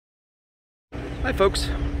Hi folks,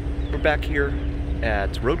 we're back here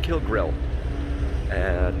at Roadkill Grill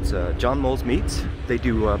at John Mole's Meats. They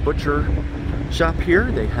do a butcher shop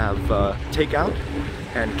here. They have takeout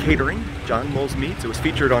and catering. John Mole's Meats. It was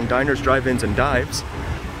featured on Diners, Drive-Ins, and Dives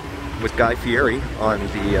with Guy Fieri on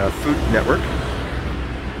the Food Network.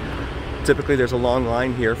 Typically there's a long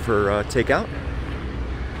line here for takeout,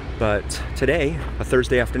 but today, a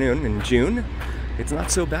Thursday afternoon in June, it's not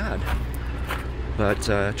so bad. But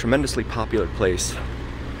a tremendously popular place,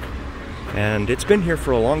 and it's been here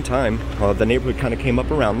for a long time. The neighborhood kind of came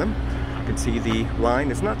up around them. You can see the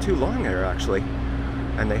line is not too long there actually,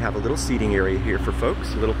 and they have a little seating area here for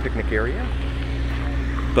folks, a little picnic area.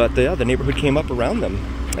 But the neighborhood came up around them,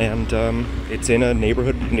 and it's in a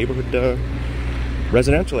neighborhood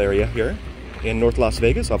residential area here in North Las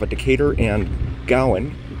Vegas, off of Decatur and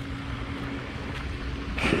Gowan.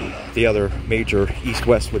 The other major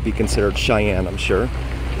east-west would be considered Cheyenne, I'm sure.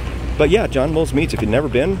 But yeah, John Mole's Meats, if you've never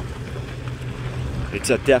been, it's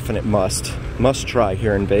a definite must try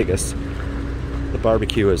here in Vegas. The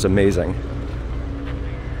barbecue is amazing.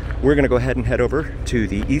 We're gonna go ahead and head over to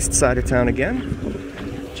the east side of town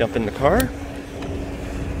again. Jump in the car.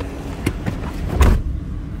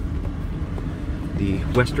 The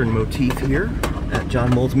western motif here at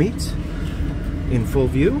John Mole's Meats in full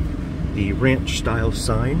view. The ranch style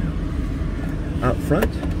sign out front.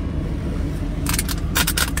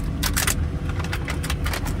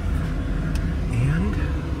 And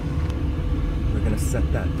we're gonna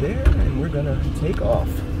set that there, and we're gonna take off.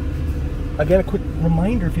 Again, a quick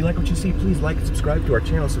reminder, if you like what you see, please like and subscribe to our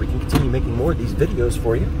channel so we can continue making more of these videos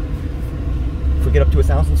for you. If we get up to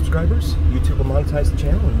 1,000 subscribers, YouTube will monetize the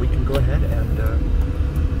channel, and we can go ahead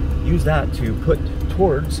and use that to put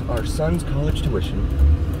towards our son's college tuition,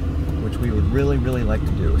 which we would really like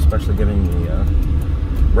to do, especially given the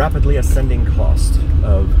rapidly ascending cost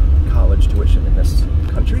of college tuition in this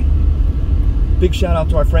country. Big shout out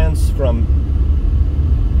to our friends from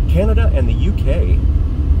Canada and the UK.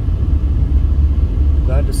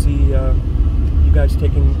 Glad to see you guys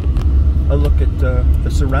taking a look at the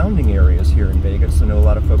surrounding areas here in Vegas. I know a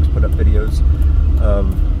lot of folks put up videos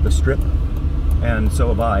of the Strip, and so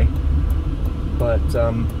have I. But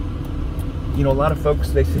you know, a lot of folks,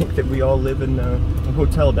 they think that we all live in a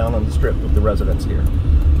hotel down on the Strip with the residents here.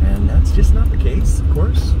 And that's just not the case, of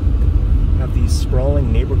course. We have these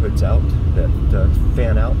sprawling neighborhoods out that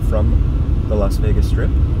fan out from the Las Vegas Strip.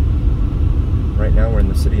 Right now we're in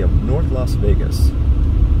the city of North Las Vegas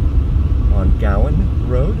on Gowan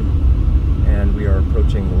Road, and we are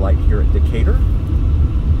approaching the light here at Decatur.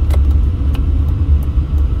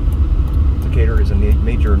 Decatur is a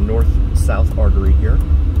major north-south artery here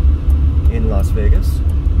in Las Vegas.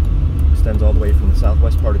 Extends all the way from the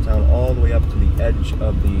southwest part of town all the way up to the edge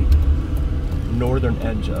of the northern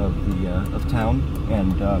edge of town,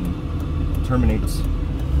 and terminates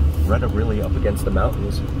right up really up against the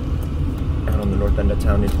mountains out on the north end of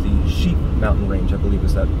town into the Sheep Mountain Range, I believe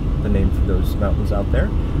is that the name for those mountains out there.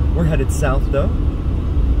 We're headed south though.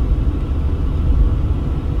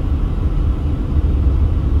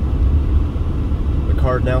 The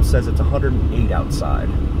card now says it's 108 outside.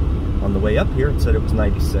 On the way up here, it said it was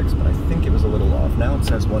 96, but I think it was a little off. Now it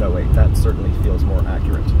says 108. That certainly feels more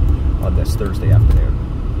accurate on this Thursday afternoon.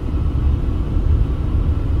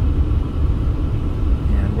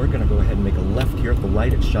 And we're going to go ahead and make a left here at the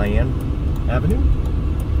light at Cheyenne Avenue.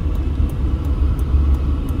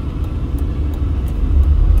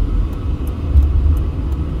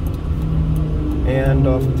 And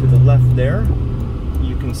off to the left there,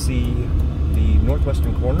 you can see the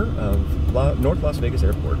northwestern corner of North Las Vegas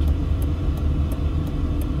Airport.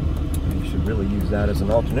 And you should really use that as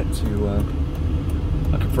an alternate to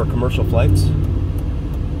for commercial flights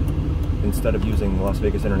instead of using Las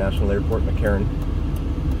Vegas International Airport McCarran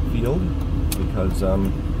Field, because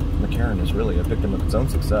McCarran is really a victim of its own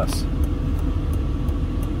success.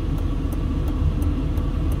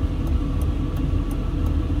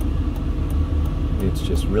 It's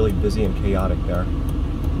just really busy and chaotic there.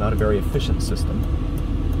 Not a very efficient system.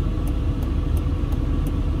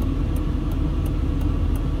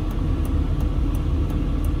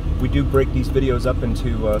 We do break these videos up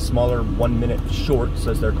into smaller 1-minute shorts,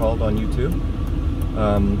 as they're called on YouTube,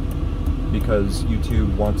 because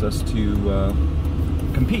YouTube wants us to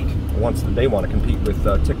compete. They want to compete with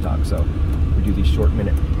TikTok, so we do these short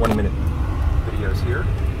 1-minute videos here.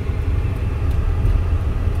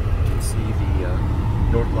 You can see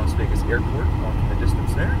the North Las Vegas Airport off in the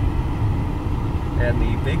distance there, and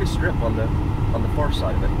the Vegas Strip on the far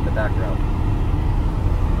side of it in the background.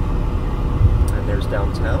 And there's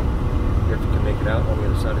downtown, if you can make it out on the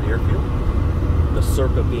other side of the airfield. The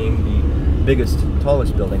Circa being the biggest,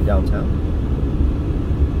 tallest building downtown.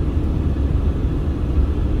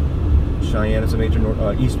 Cheyenne is a major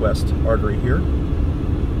east-west artery here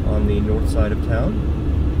on the north side of town.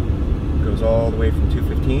 It goes all the way from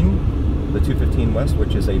 215, the 215 West,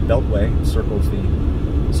 which is a beltway, circles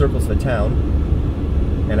the town,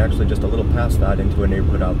 and actually just a little past that into a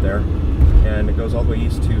neighborhood out there. And it goes all the way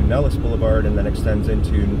east to Nellis Boulevard and then extends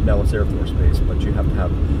into Nellis Air Force Base, but you have to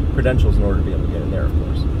have credentials in order to be able to get in there, of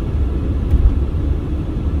course.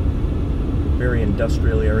 Very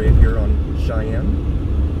industrial area here on Cheyenne.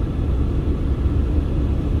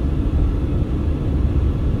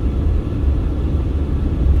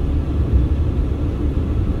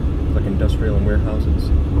 Like industrial and warehouses.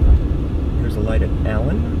 Here's a light at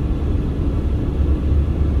Allen.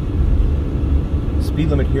 Speed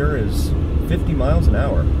limit here is 50 miles an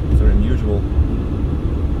hour. It's an unusual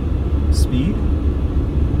speed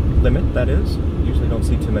limit, that is. Usually don't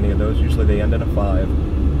see too many of those. Usually they end at a 5.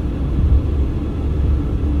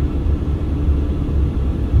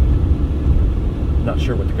 Not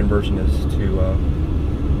sure what the conversion is to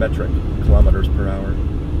metric kilometers per hour.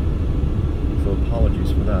 So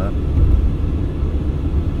apologies for that.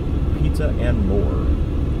 Pizza and More.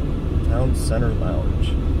 Town Center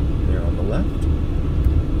Lounge. There on the left.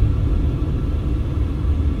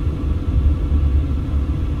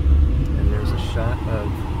 Shot of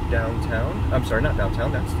downtown. I'm sorry, not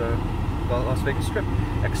downtown, that's the Las Vegas Strip.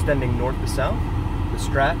 Extending north to south, the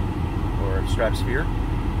Strat, or Stratosphere.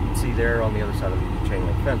 You can see there on the other side of the chain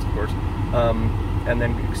link fence, of course. And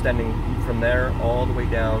then extending from there all the way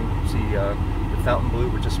down, see the Fontainebleau,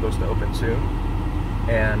 which is supposed to open soon.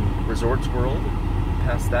 And Resorts World.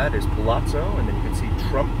 Past that is Palazzo, and then you can see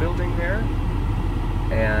Trump building there.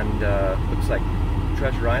 And looks like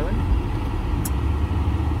Treasure Island.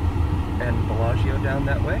 And Bellagio down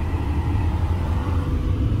that way.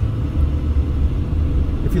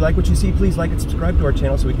 If you like what you see, please like and subscribe to our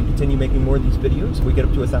channel so we can continue making more of these videos. If we get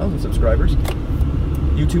up to 1,000 subscribers,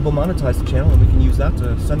 YouTube will monetize the channel and we can use that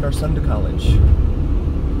to send our son to college.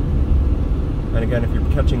 And again, if you're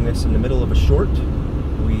catching this in the middle of a short,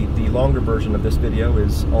 the longer version of this video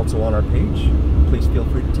is also on our page. Please feel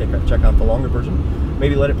free to check out the longer version.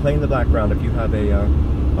 Maybe let it play in the background if you have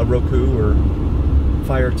a Roku or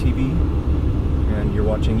Fire TV and you're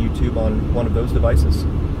watching YouTube on one of those devices.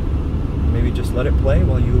 Maybe just let it play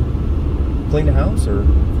while you clean the house or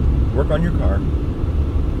work on your car.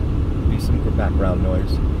 Be some background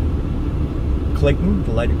noise. Clayton,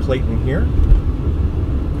 the light at Clayton here.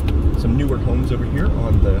 Some newer homes over here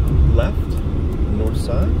on the left, the north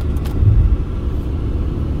side.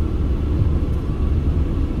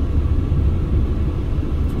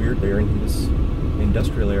 It's weird, they're in this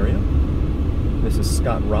industrial area. This is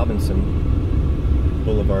Scott Robinson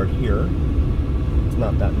Boulevard here. It's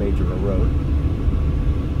not that major a road,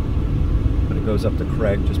 but it goes up to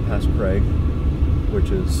Craig, just past Craig, which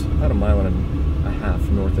is about 1.5 miles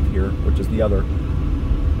north of here, which is the other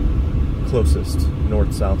closest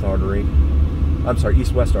north-south artery. I'm sorry,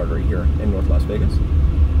 east-west artery here in North Las Vegas.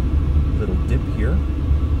 Little dip here,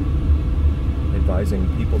 advising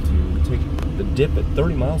people to take the dip at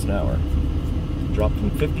 30 miles an hour. Drop from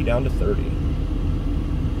 50 down to 30.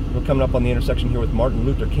 We're coming up on the intersection here with Martin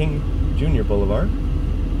Luther King Jr. Boulevard.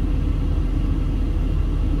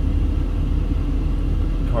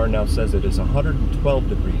 The car now says it is 112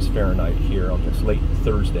 degrees Fahrenheit here on this late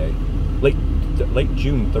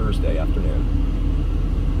June Thursday afternoon.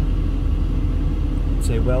 You'd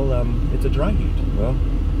say, well, it's a dry heat. Well,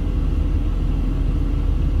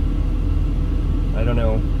 I don't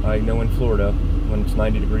know. I know in Florida, when it's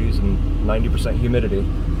 90 degrees and 90% humidity,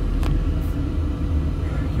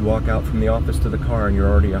 you walk out from the office to the car and you're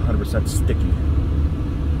already 100% sticky,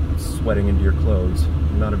 sweating into your clothes.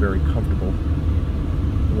 Not a very comfortable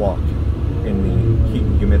walk in the heat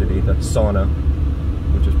and humidity, the sauna,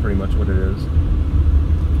 which is pretty much what it is.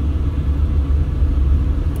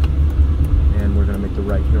 And we're going to make the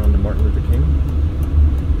right here onto Martin Luther King.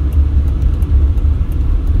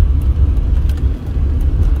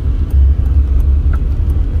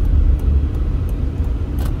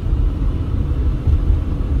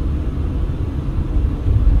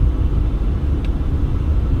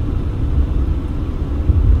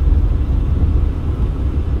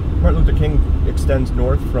 Martin Luther King extends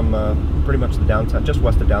north from pretty much the downtown, just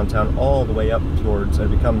west of downtown, all the way up towards,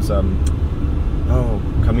 it becomes,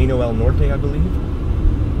 Camino El Norte, I believe.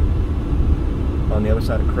 On the other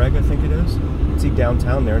side of Craig, I think it is. You can see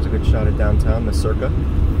downtown there. There's a good shot at downtown, the Circa,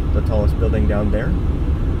 the tallest building down there.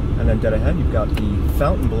 And then dead ahead, you've got the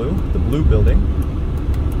Fontainebleau, the blue building.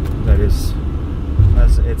 That is,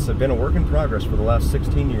 it's been a work in progress for the last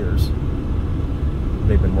 16 years.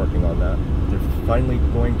 they've been working on that. They're finally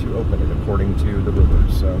going to open it, according to the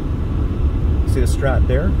rumors. So, see the Strat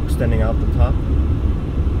there, extending out the top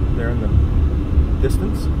there in the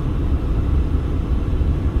distance.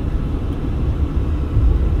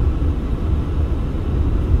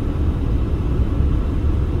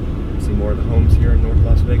 See more of the homes here in North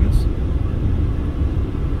Las Vegas.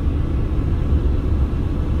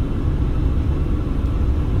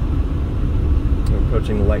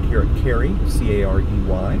 Approaching the light here at Cary,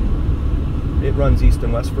 C-A-R-E-Y. It runs east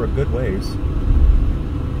and west for a good ways.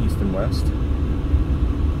 East and west.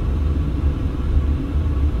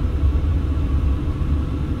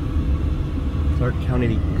 Clark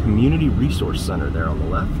County Community Resource Center there on the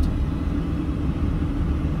left.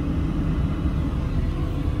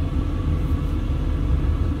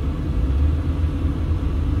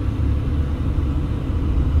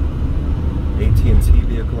 AT&T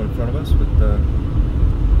vehicle in front of us with the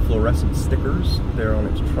fluorescent stickers there on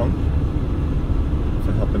its trunk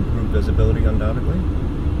to help improve visibility, undoubtedly.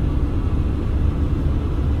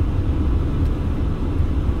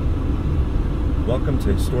 Welcome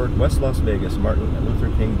to historic West Las Vegas, Martin Luther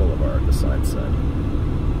King Boulevard, the sign said.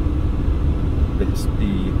 The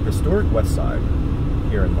historic West Side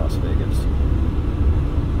here in Las Vegas.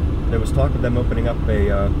 There was talk of them opening up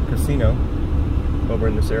a casino over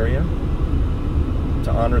in this area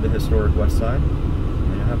to honor the historic West Side.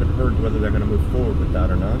 I haven't heard whether they're going to move forward with that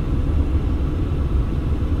or not.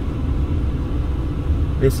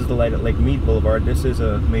 This is the light at Lake Mead Boulevard. This is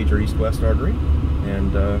a major east-west artery,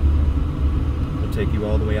 and it'll take you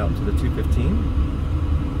all the way out to the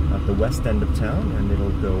 215 at the west end of town, and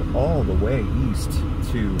it'll go all the way east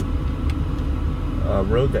to a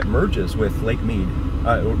road that merges with Lake Mead.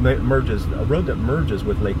 A road that merges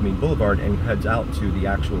with Lake Mead Boulevard and heads out to the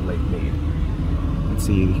actual Lake Mead. Let's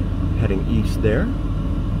see, heading east there.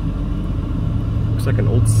 Looks like an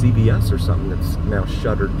old CVS or something that's now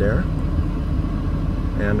shuttered there.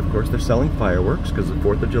 And of course they're selling fireworks because the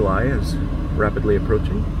 4th of July is rapidly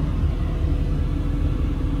approaching.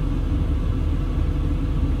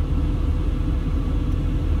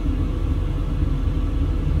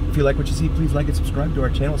 If you like what you see, please like and subscribe to our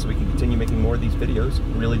channel so we can continue making more of these videos.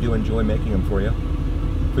 We really do enjoy making them for you.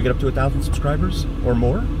 If we get up to 1,000 subscribers or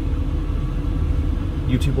more,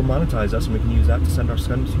 YouTube will monetize us and we can use that to send our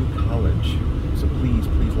son to college. So please,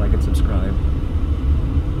 please like and subscribe.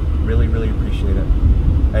 Really, really appreciate it.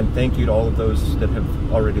 And thank you to all of those that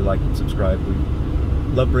have already liked and subscribed. We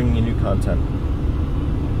love bringing you new content.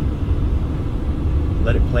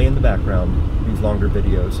 Let it play in the background, these longer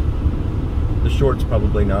videos. The shorts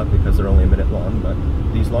probably not because they're only a minute long, but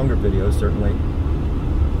these longer videos certainly.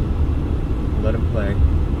 Let them play.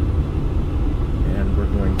 And we're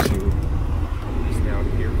going to put these down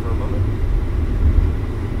here for a moment.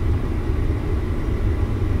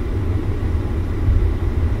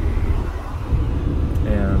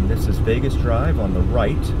 And this is Vegas Drive on the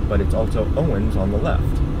right, but it's also Owens on the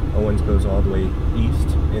left. Owens goes all the way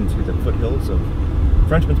east into the foothills of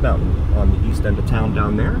Frenchman's Mountain on the east end of town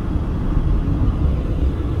down there.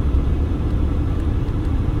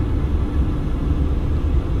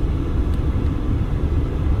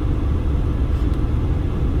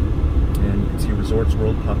 And you can see Resorts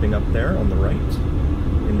World popping up there on the right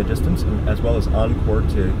in the distance, and as well as Encore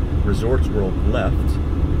to Resorts World left,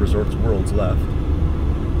 Resorts World's left.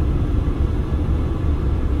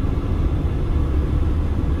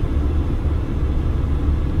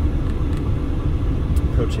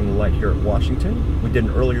 Approaching the light here at Washington. We did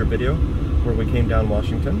an earlier video where we came down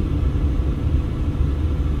Washington.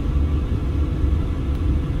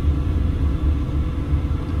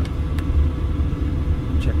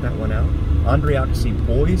 Check that one out. Andreaxi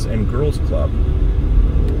Boys and Girls Club,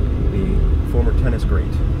 the former tennis great.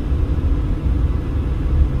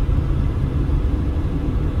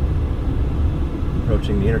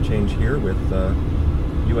 Approaching the interchange here with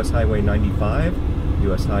US Highway 95,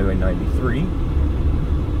 US Highway 93.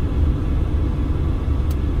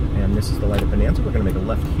 And this is the light at Bonanza. We're going to make a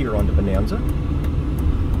left here onto Bonanza.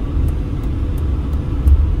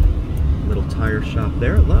 Little tire shop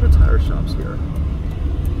there. A lot of tire shops here.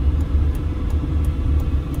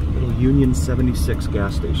 Little Union 76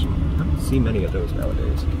 gas station. I don't see many of those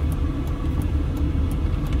nowadays.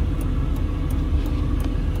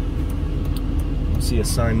 You see a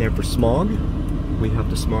sign there for smog. We have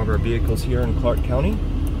to smog our vehicles here in Clark County.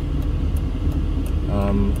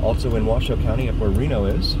 Also in Washoe County, up where Reno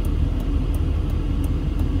is,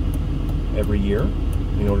 every year,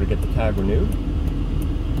 in order to get the tag renewed.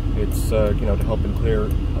 It's you know, to help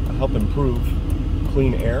improve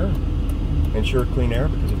clean air, ensure clean air,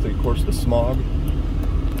 because of course the smog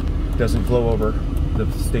doesn't blow over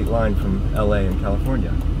the state line from LA and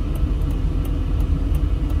California.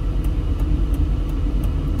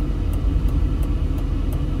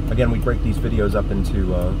 Again, we break these videos up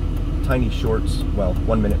into tiny shorts, well,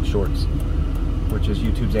 1-minute shorts, which is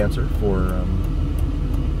YouTube's answer for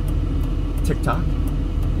TikTok.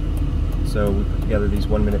 So we put together these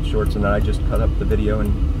 1-minute shorts, and then I just cut up the video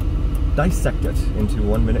and dissect it into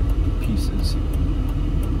 1-minute pieces.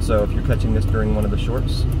 So if you're catching this during one of the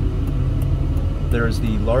shorts, there is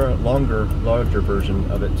the larger version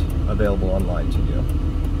of it available online to you.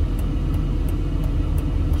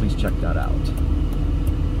 Please check that out.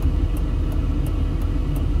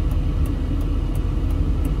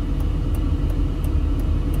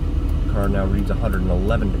 The car now reads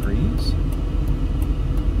 111 degrees.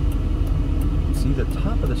 See the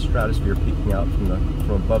top of the stratosphere peeking out from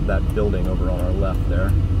above that building over on our left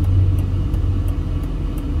there.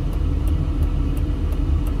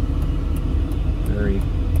 Very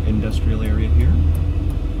industrial area here.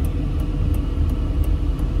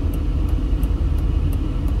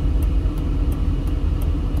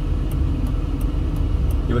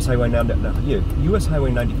 US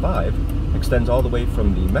Highway 95 extends all the way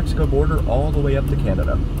from the Mexico border all the way up to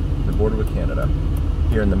Canada, the border with Canada,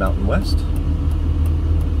 here in the Mountain West.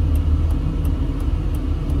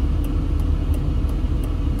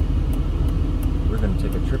 We're going to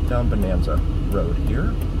take a trip down Bonanza Road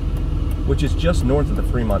here, which is just north of the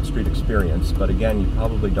Fremont Street Experience, but again, you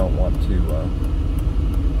probably don't want to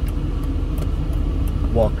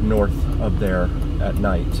walk north of there at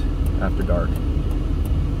night after dark.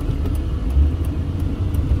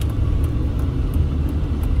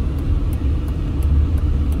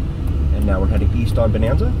 And now we're heading east on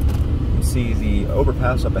Bonanza. You can see the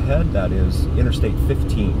overpass up ahead. That is Interstate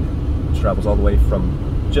 15, which travels all the way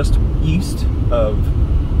from just east of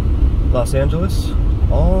Los Angeles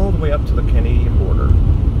all the way up to the Canadian border.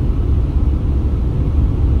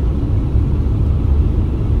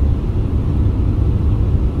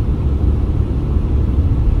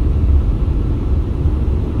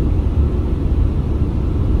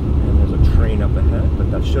 And there's a train up ahead,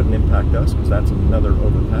 but that shouldn't impact us because that's another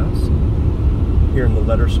overpass. Here in the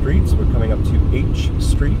letter streets, we're coming up to H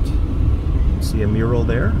Street. You can see a mural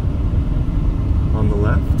there on the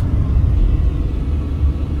left.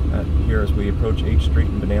 Here as we approach H Street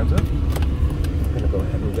in Bonanza. I'm going to go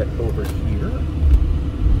ahead and get over here.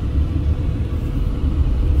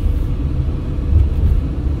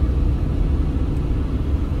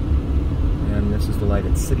 And this is the light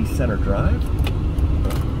at City Center Drive. Oh,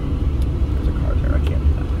 there's a car there, I can't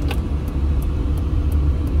do that.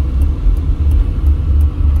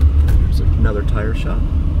 There's another tire shop.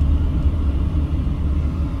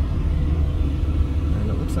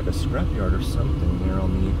 Looks like a scrapyard or something there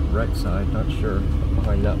on the right side, not sure,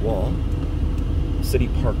 behind that wall. City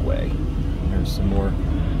Parkway. And there's some more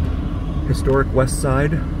historic west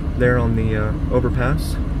side there on the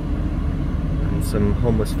overpass. And some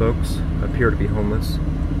homeless folks appear to be homeless.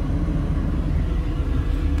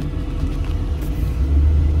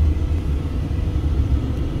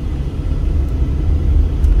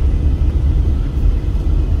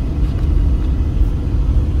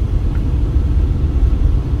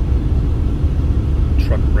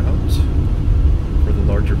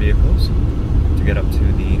 Vehicles to get up to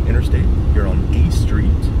the interstate. You're on D Street,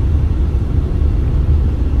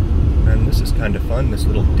 and this is kind of fun. This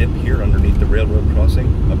little dip here underneath the railroad crossing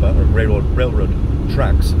above, or railroad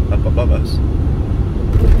tracks up above us.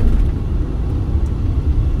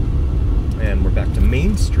 And we're back to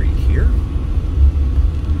Main Street here,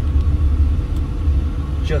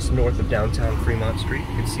 just north of downtown Fremont Street.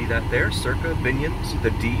 You can see that there, Circa, Binions, the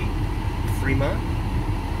D, Fremont,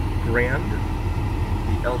 Grand,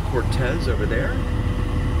 El Cortez over there,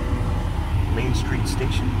 Main Street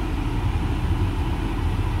Station.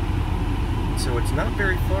 So it's not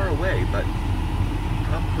very far away, but you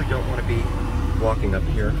probably don't want to be walking up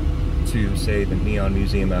here to, say, the Neon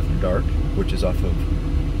Museum After Dark, which is off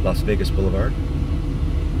of Las Vegas Boulevard.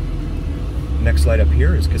 Next light up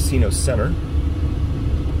here is Casino Center,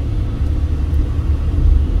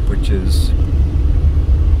 which is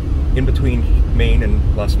in between Main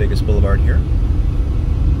and Las Vegas Boulevard here.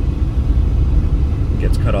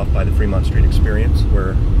 Gets cut off by the Fremont Street Experience,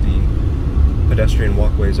 where the pedestrian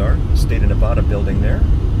walkways are. State of Nevada building there.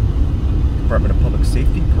 Department of Public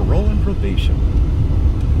Safety, Parole and Probation.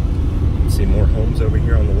 You can see more homes over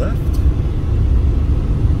here on the left.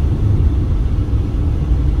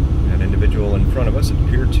 That individual in front of us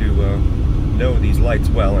appeared to know these lights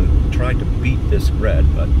well and tried to beat this red,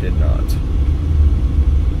 but did not.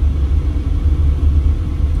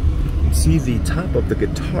 You can see the top of the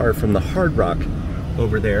guitar from the Hard Rock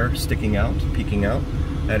over there, sticking out, peeking out.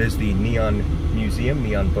 That is the Neon Museum,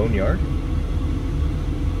 Neon Boneyard.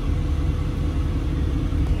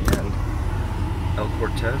 And El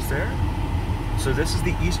Cortez there. So this is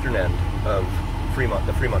the eastern end of Fremont,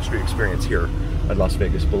 the Fremont Street Experience here at Las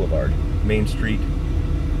Vegas Boulevard. Main Street,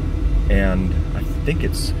 and I think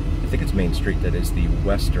it's Main Street that is the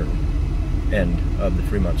western end of the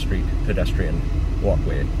Fremont Street pedestrian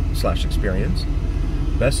walkway / experience.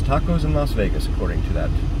 Best tacos in Las Vegas, according to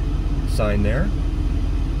that sign there.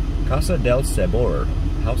 Casa del Sabor,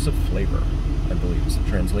 House of Flavor, I believe is the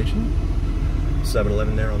translation.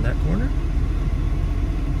 7-Eleven there on that corner.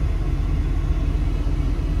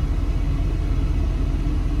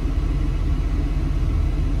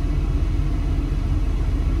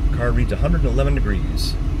 Car reads 111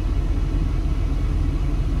 degrees.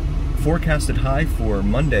 Forecasted high for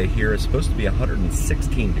Monday here is supposed to be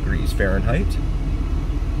 116 degrees Fahrenheit.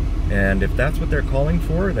 And if that's what they're calling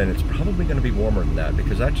for, then it's probably going to be warmer than that,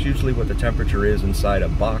 because that's usually what the temperature is inside a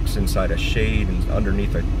box, inside a shade, and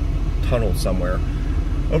underneath a tunnel somewhere,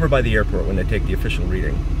 over by the airport when they take the official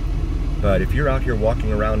reading. But if you're out here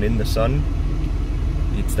walking around in the sun,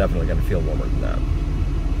 it's definitely going to feel warmer than that.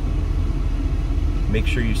 Make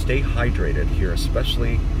sure you stay hydrated here,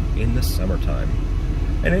 especially in the summertime.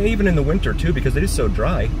 And even in the winter too, because it is so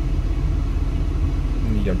dry.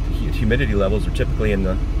 You know, humidity levels are typically in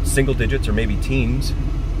the single digits or maybe teens.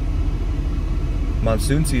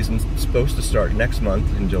 Monsoon season's supposed to start next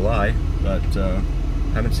month in July, but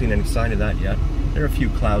haven't seen any sign of that yet. There are a few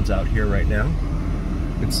clouds out here right now.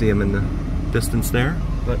 You can see them in the distance there,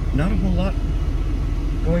 but not a whole lot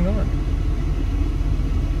going on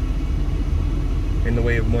in the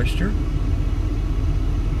way of moisture.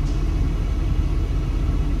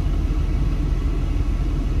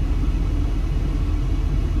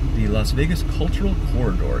 The Las Vegas Cultural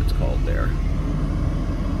Corridor, it's called there,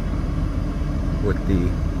 with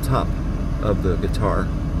the top of the guitar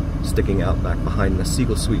sticking out back behind the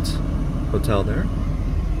Siegel Suites Hotel there.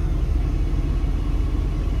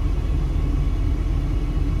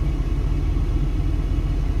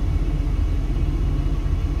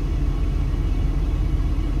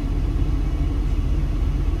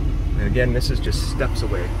 And again, this is just steps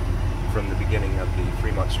away from the beginning of the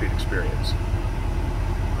Fremont Street Experience.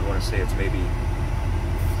 I want to say it's maybe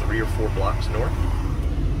 3 or 4 blocks north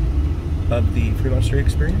of the Fremont Street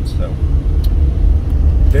Experience, so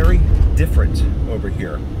very different over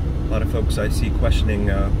here. A lot of folks I see questioning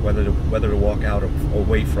whether to walk out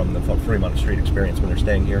away from the Fremont Street Experience when they're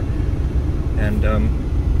staying here, and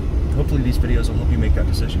hopefully these videos will help you make that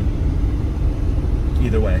decision.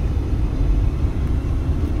 Either way.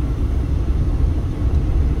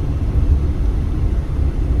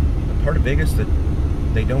 The part of Vegas that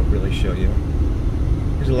they don't really show you.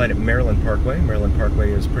 Here's a light at Maryland Parkway. Maryland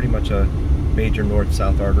Parkway is pretty much a major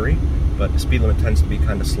north-south artery, but the speed limit tends to be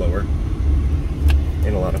kind of slower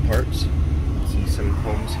in a lot of parts. See some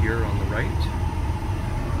homes here on the right.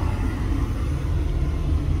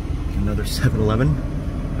 Another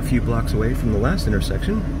 7-Eleven a few blocks away from the last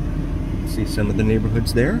intersection. See some of the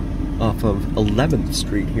neighborhoods there off of 11th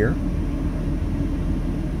Street here.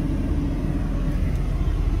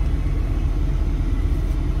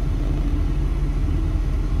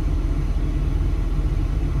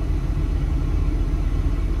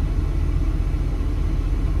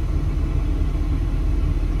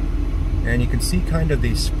 And you can see kind of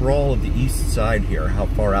the sprawl of the east side here, how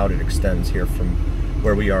far out it extends here from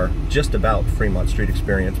where we are just about Fremont Street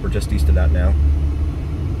Experience. We're just east of that now.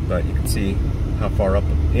 But you can see how far up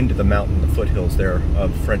into the mountain, the foothills there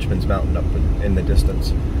of Frenchman's Mountain up in the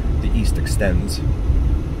distance, the east extends.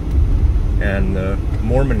 And the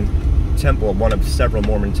Mormon temple, one of several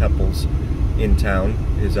Mormon temples in town,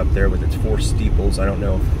 is up there with its 4 steeples. I don't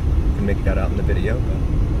know if you can make that out in the video, but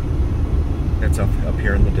that's up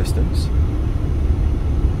here in the distance.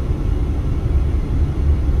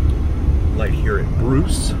 Light here at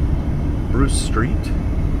Bruce Street.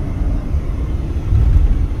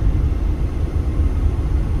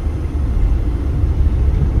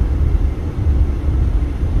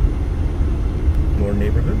 More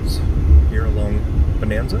neighborhoods here along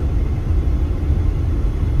Bonanza.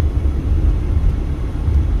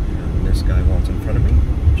 And this guy wants in front of me,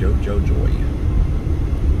 Jojo Joy.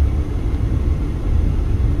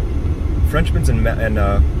 Frenchman's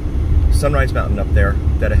and Sunrise Mountain up there,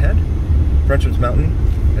 dead ahead. Frenchman's Mountain,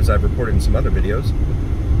 as I've reported in some other videos,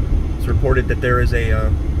 it's reported that there is a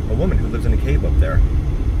woman who lives in a cave up there.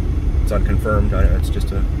 It's unconfirmed, it's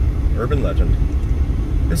just an urban legend.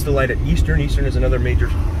 This is the light at Eastern. Eastern is another major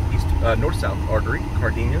north-south artery,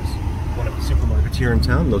 Cardenas, one of the supermarkets here in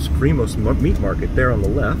town, Los Primos Meat Market, there on the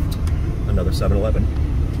left. Another 7-Eleven.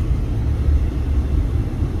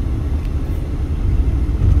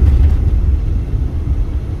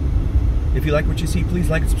 If you like what you see,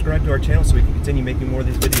 please like and subscribe to our channel so we can continue making more of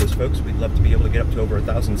these videos, folks. We'd love to be able to get up to over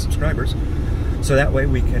 1,000 subscribers. So that way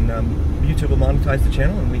we can, YouTube will monetize the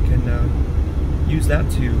channel and we can use that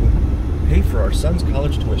to pay for our son's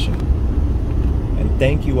college tuition. And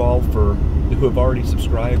thank you all who have already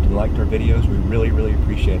subscribed and liked our videos. We really, really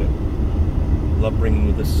appreciate it. Love bringing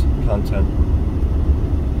you this content.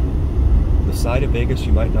 The side of Vegas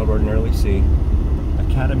you might not ordinarily see.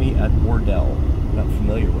 Academy at Bordel. Not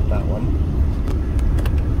familiar with that one.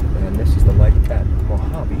 And this is the light at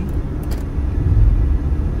Mojave.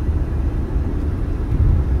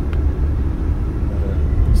 Got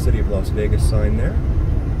a City of Las Vegas sign there,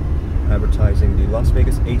 advertising the Las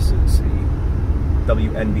Vegas Aces, the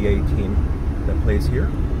WNBA team that plays here.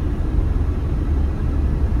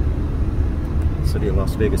 City of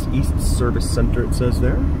Las Vegas East Service Center, it says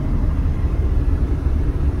there.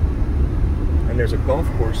 And there's a golf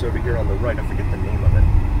course over here on the right. I forget the name of it.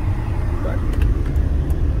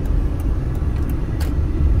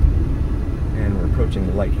 And we're approaching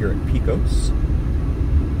the light here at Pecos.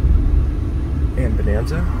 And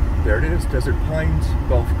Bonanza. There it is, Desert Pines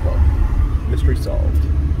Golf Club. Mystery solved.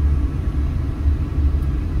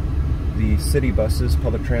 The city buses,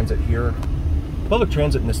 public transit here. Public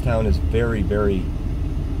transit in this town is very, very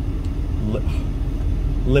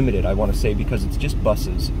limited, I want to say, because it's just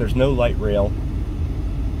buses. There's no light rail,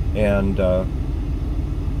 and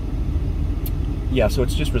yeah, so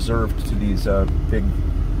it's just reserved to these big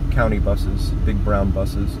county buses, big brown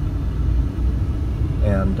buses.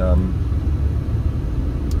 And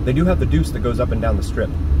they do have the deuce that goes up and down the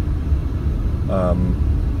strip,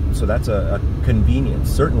 so that's a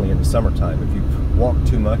convenience, certainly in the summertime. If you walk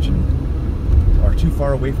too much and are too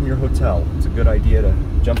far away from your hotel, it's a good idea to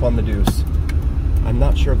jump on the deuce. I'm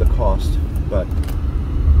not sure of the cost, but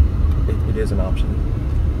it is an option.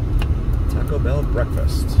 Taco Bell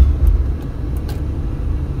breakfast.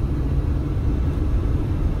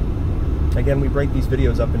 Again, we break these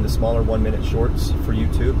videos up into smaller 1-minute shorts for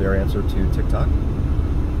YouTube, their answer to TikTok.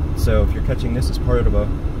 So if you're catching this as part of a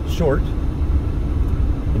short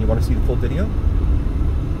and you want to see the full video,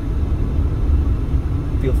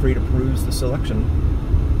 feel free to peruse the selection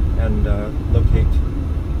and locate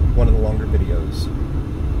one of the longer videos.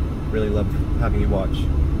 Really love having you watch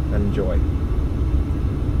and enjoy.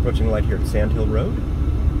 Approaching the light here at Sand Hill Road,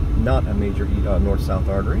 not a major north-south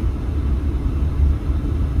artery.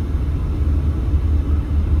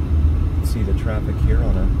 See the traffic here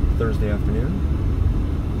on a Thursday afternoon.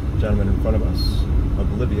 Gentleman in front of us,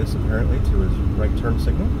 oblivious apparently to his right turn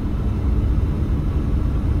signal.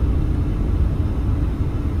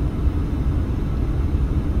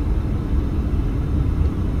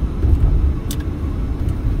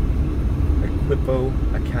 Equipo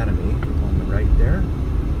Academy on the right there.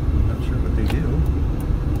 Not sure what they do.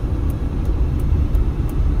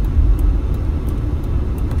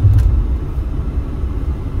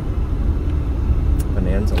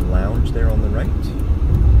 Bonanza Lounge there on the right.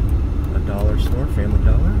 A dollar store, Family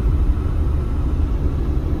Dollar.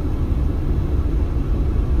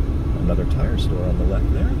 Another tire store on the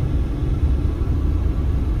left there.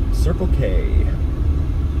 Circle K.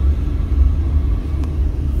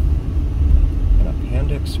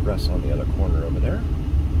 Panda Express on the other corner over there.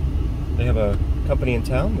 They have a company in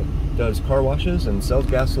town that does car washes and sells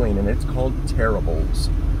gasoline, and it's called Terribles.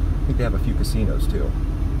 I think they have a few casinos too.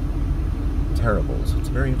 Terribles. It's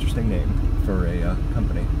a very interesting name for a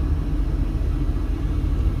company.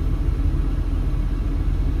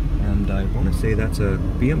 And I want to say that's a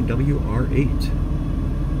BMW R8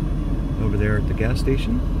 over there at the gas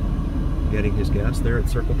station, getting his gas there at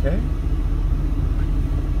Circle K.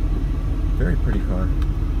 Very pretty car.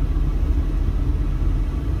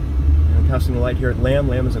 And passing the light here at Lamb.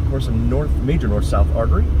 Lamb is, of course, a major north-south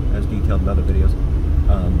artery, as detailed in other videos.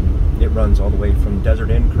 It runs all the way from Desert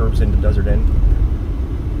Inn, curves into Desert Inn,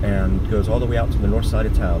 and goes all the way out to the north side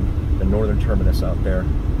of town, the northern terminus out there,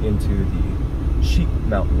 into the Sheep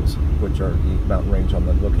Mountains, which are the mountain range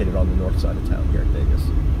located on the north side of town here in Vegas.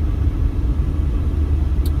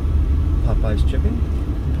 Popeye's Chicken.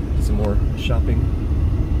 Some more shopping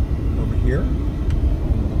over here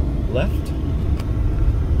on the left.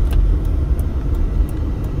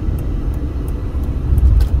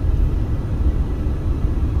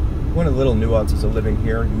 One of the little nuances of living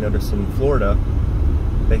here, you notice in Florida,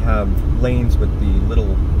 they have lanes with the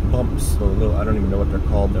little bumps, or little, I don't even know what they're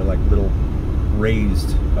called, they're like little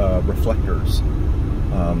raised reflectors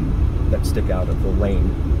that stick out of the lane.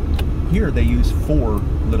 here they use 4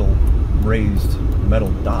 little raised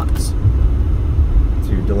metal dots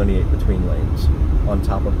to delineate between lanes on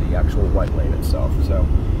top of the actual white lane itself. So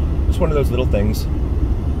just one of those little things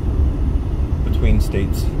between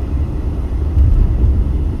states.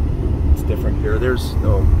 It's different here. There's,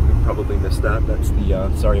 oh, you probably missed that. That's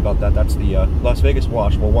the, sorry about that, that's the Las Vegas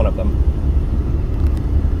Wash, well, one of them.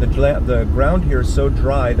 The ground here is so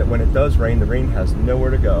dry that when it does rain, the rain has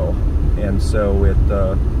nowhere to go. And so with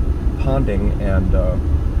ponding and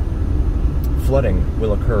flooding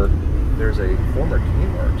will occur. There's a former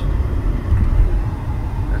Kmart.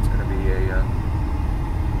 That's going to be a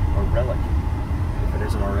relic, if it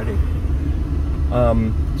isn't already.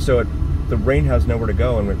 So the rain has nowhere to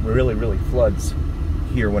go, and it really, really floods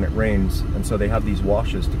here when it rains. And so they have these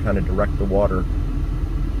washes to kind of direct the water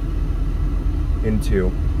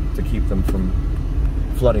into, to keep them from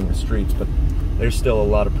flooding the streets. But there's still a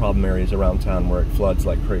lot of problem areas around town where it floods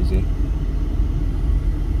like crazy.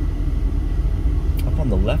 Up on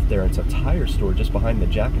the left there, it's a tire store just behind the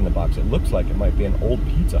Jack in the Box. It looks like it might be an old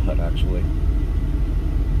Pizza Hut, actually,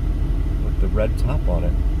 with the red top on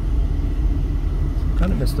it.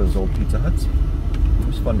 Kind of miss those old Pizza Huts. It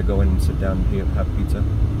was fun to go in and sit down and have pizza,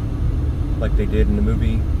 like they did in the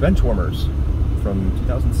movie Benchwarmers from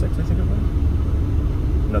 2006, I think it was.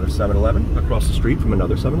 Another 7-Eleven across the street from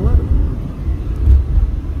another 7-Eleven.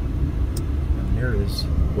 And there is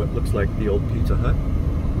what looks like the old Pizza Hut,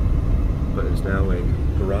 but is now a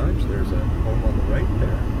garage. There's a home on the right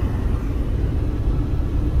there.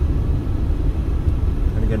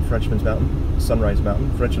 And again, Frenchman's Mountain, Sunrise Mountain.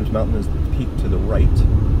 Frenchman's Mountain is the peak to the right,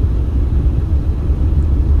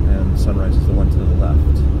 and Sunrise is the one to the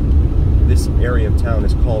left. This area of town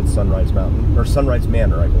is called Sunrise Mountain, or Sunrise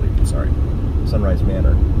Manor, I believe. Sorry, Sunrise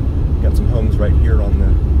Manor. Got some homes right here on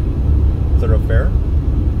the thoroughfare.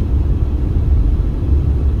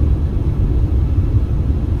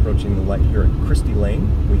 Approaching the light here at Christie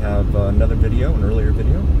Lane. We have another video, an earlier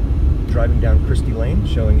video, driving down Christie Lane,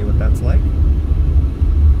 showing you what that's like.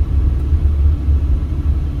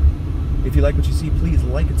 If you like what you see, please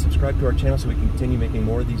like and subscribe to our channel so we can continue making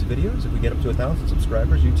more of these videos. If we get up to 1,000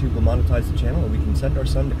 subscribers, YouTube will monetize the channel and we can send our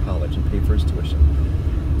son to college and pay for his tuition.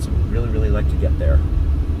 So we'd really, really like to get there.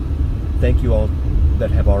 Thank you all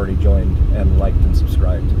that have already joined and liked and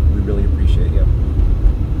subscribed. We really appreciate you.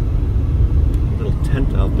 A little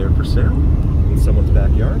tent out there for sale in someone's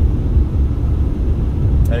backyard.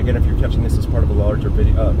 And again, if you're catching this as part of a larger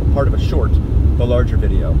video, part of a short, the larger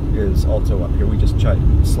video is also up here. We just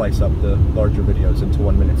slice up the larger videos into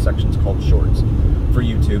 1-minute sections called shorts for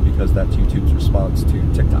YouTube, because that's YouTube's response to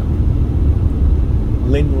TikTok.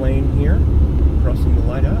 Lynn Lane here, crossing the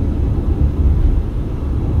light out.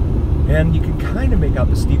 And you can kind of make out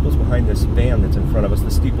the steeples behind this van that's in front of us, the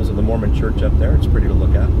steeples of the Mormon church up there. It's pretty to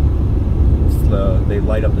look at. They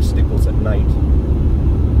light up the steeples at night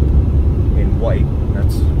in white.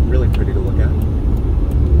 That's really pretty to look at.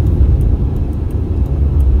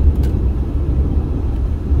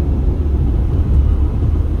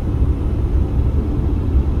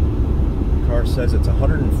 The car says it's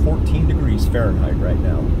 114 degrees Fahrenheit right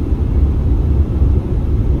now.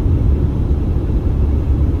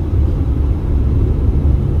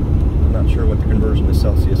 I'm not sure what the conversion to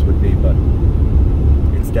Celsius would be, but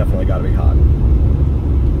it's definitely got to be hot.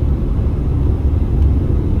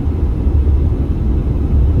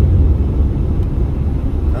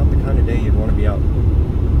 You'd want to be out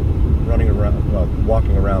running around, well,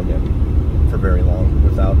 walking around in for very long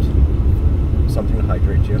without something to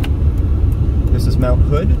hydrate you. This is Mount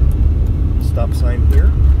Hood. Stop sign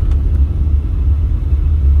here.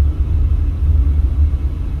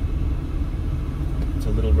 It's a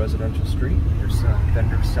little residential street. There's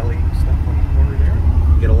vendors selling stuff on the corner there.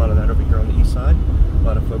 You get a lot of that over here on the east side. A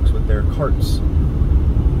lot of folks with their carts.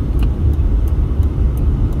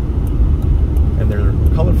 And their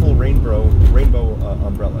colorful rainbow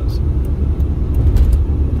umbrellas.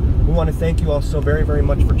 We want to thank you all so very, very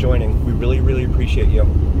much for joining. We really, really appreciate you,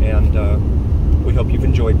 and we hope you've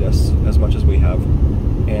enjoyed this as much as we have.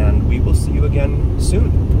 And we will see you again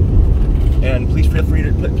soon. And please feel free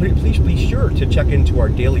to please be sure to check into our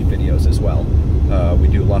daily videos as well. We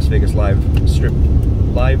do Las Vegas live strip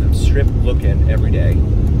look-in every day,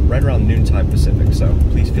 right around noontime Pacific. So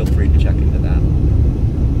please feel free to check into that.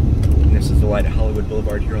 This is the light at Hollywood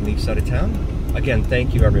Boulevard here on the east side of town. Again,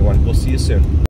 thank you everyone. We'll see you soon.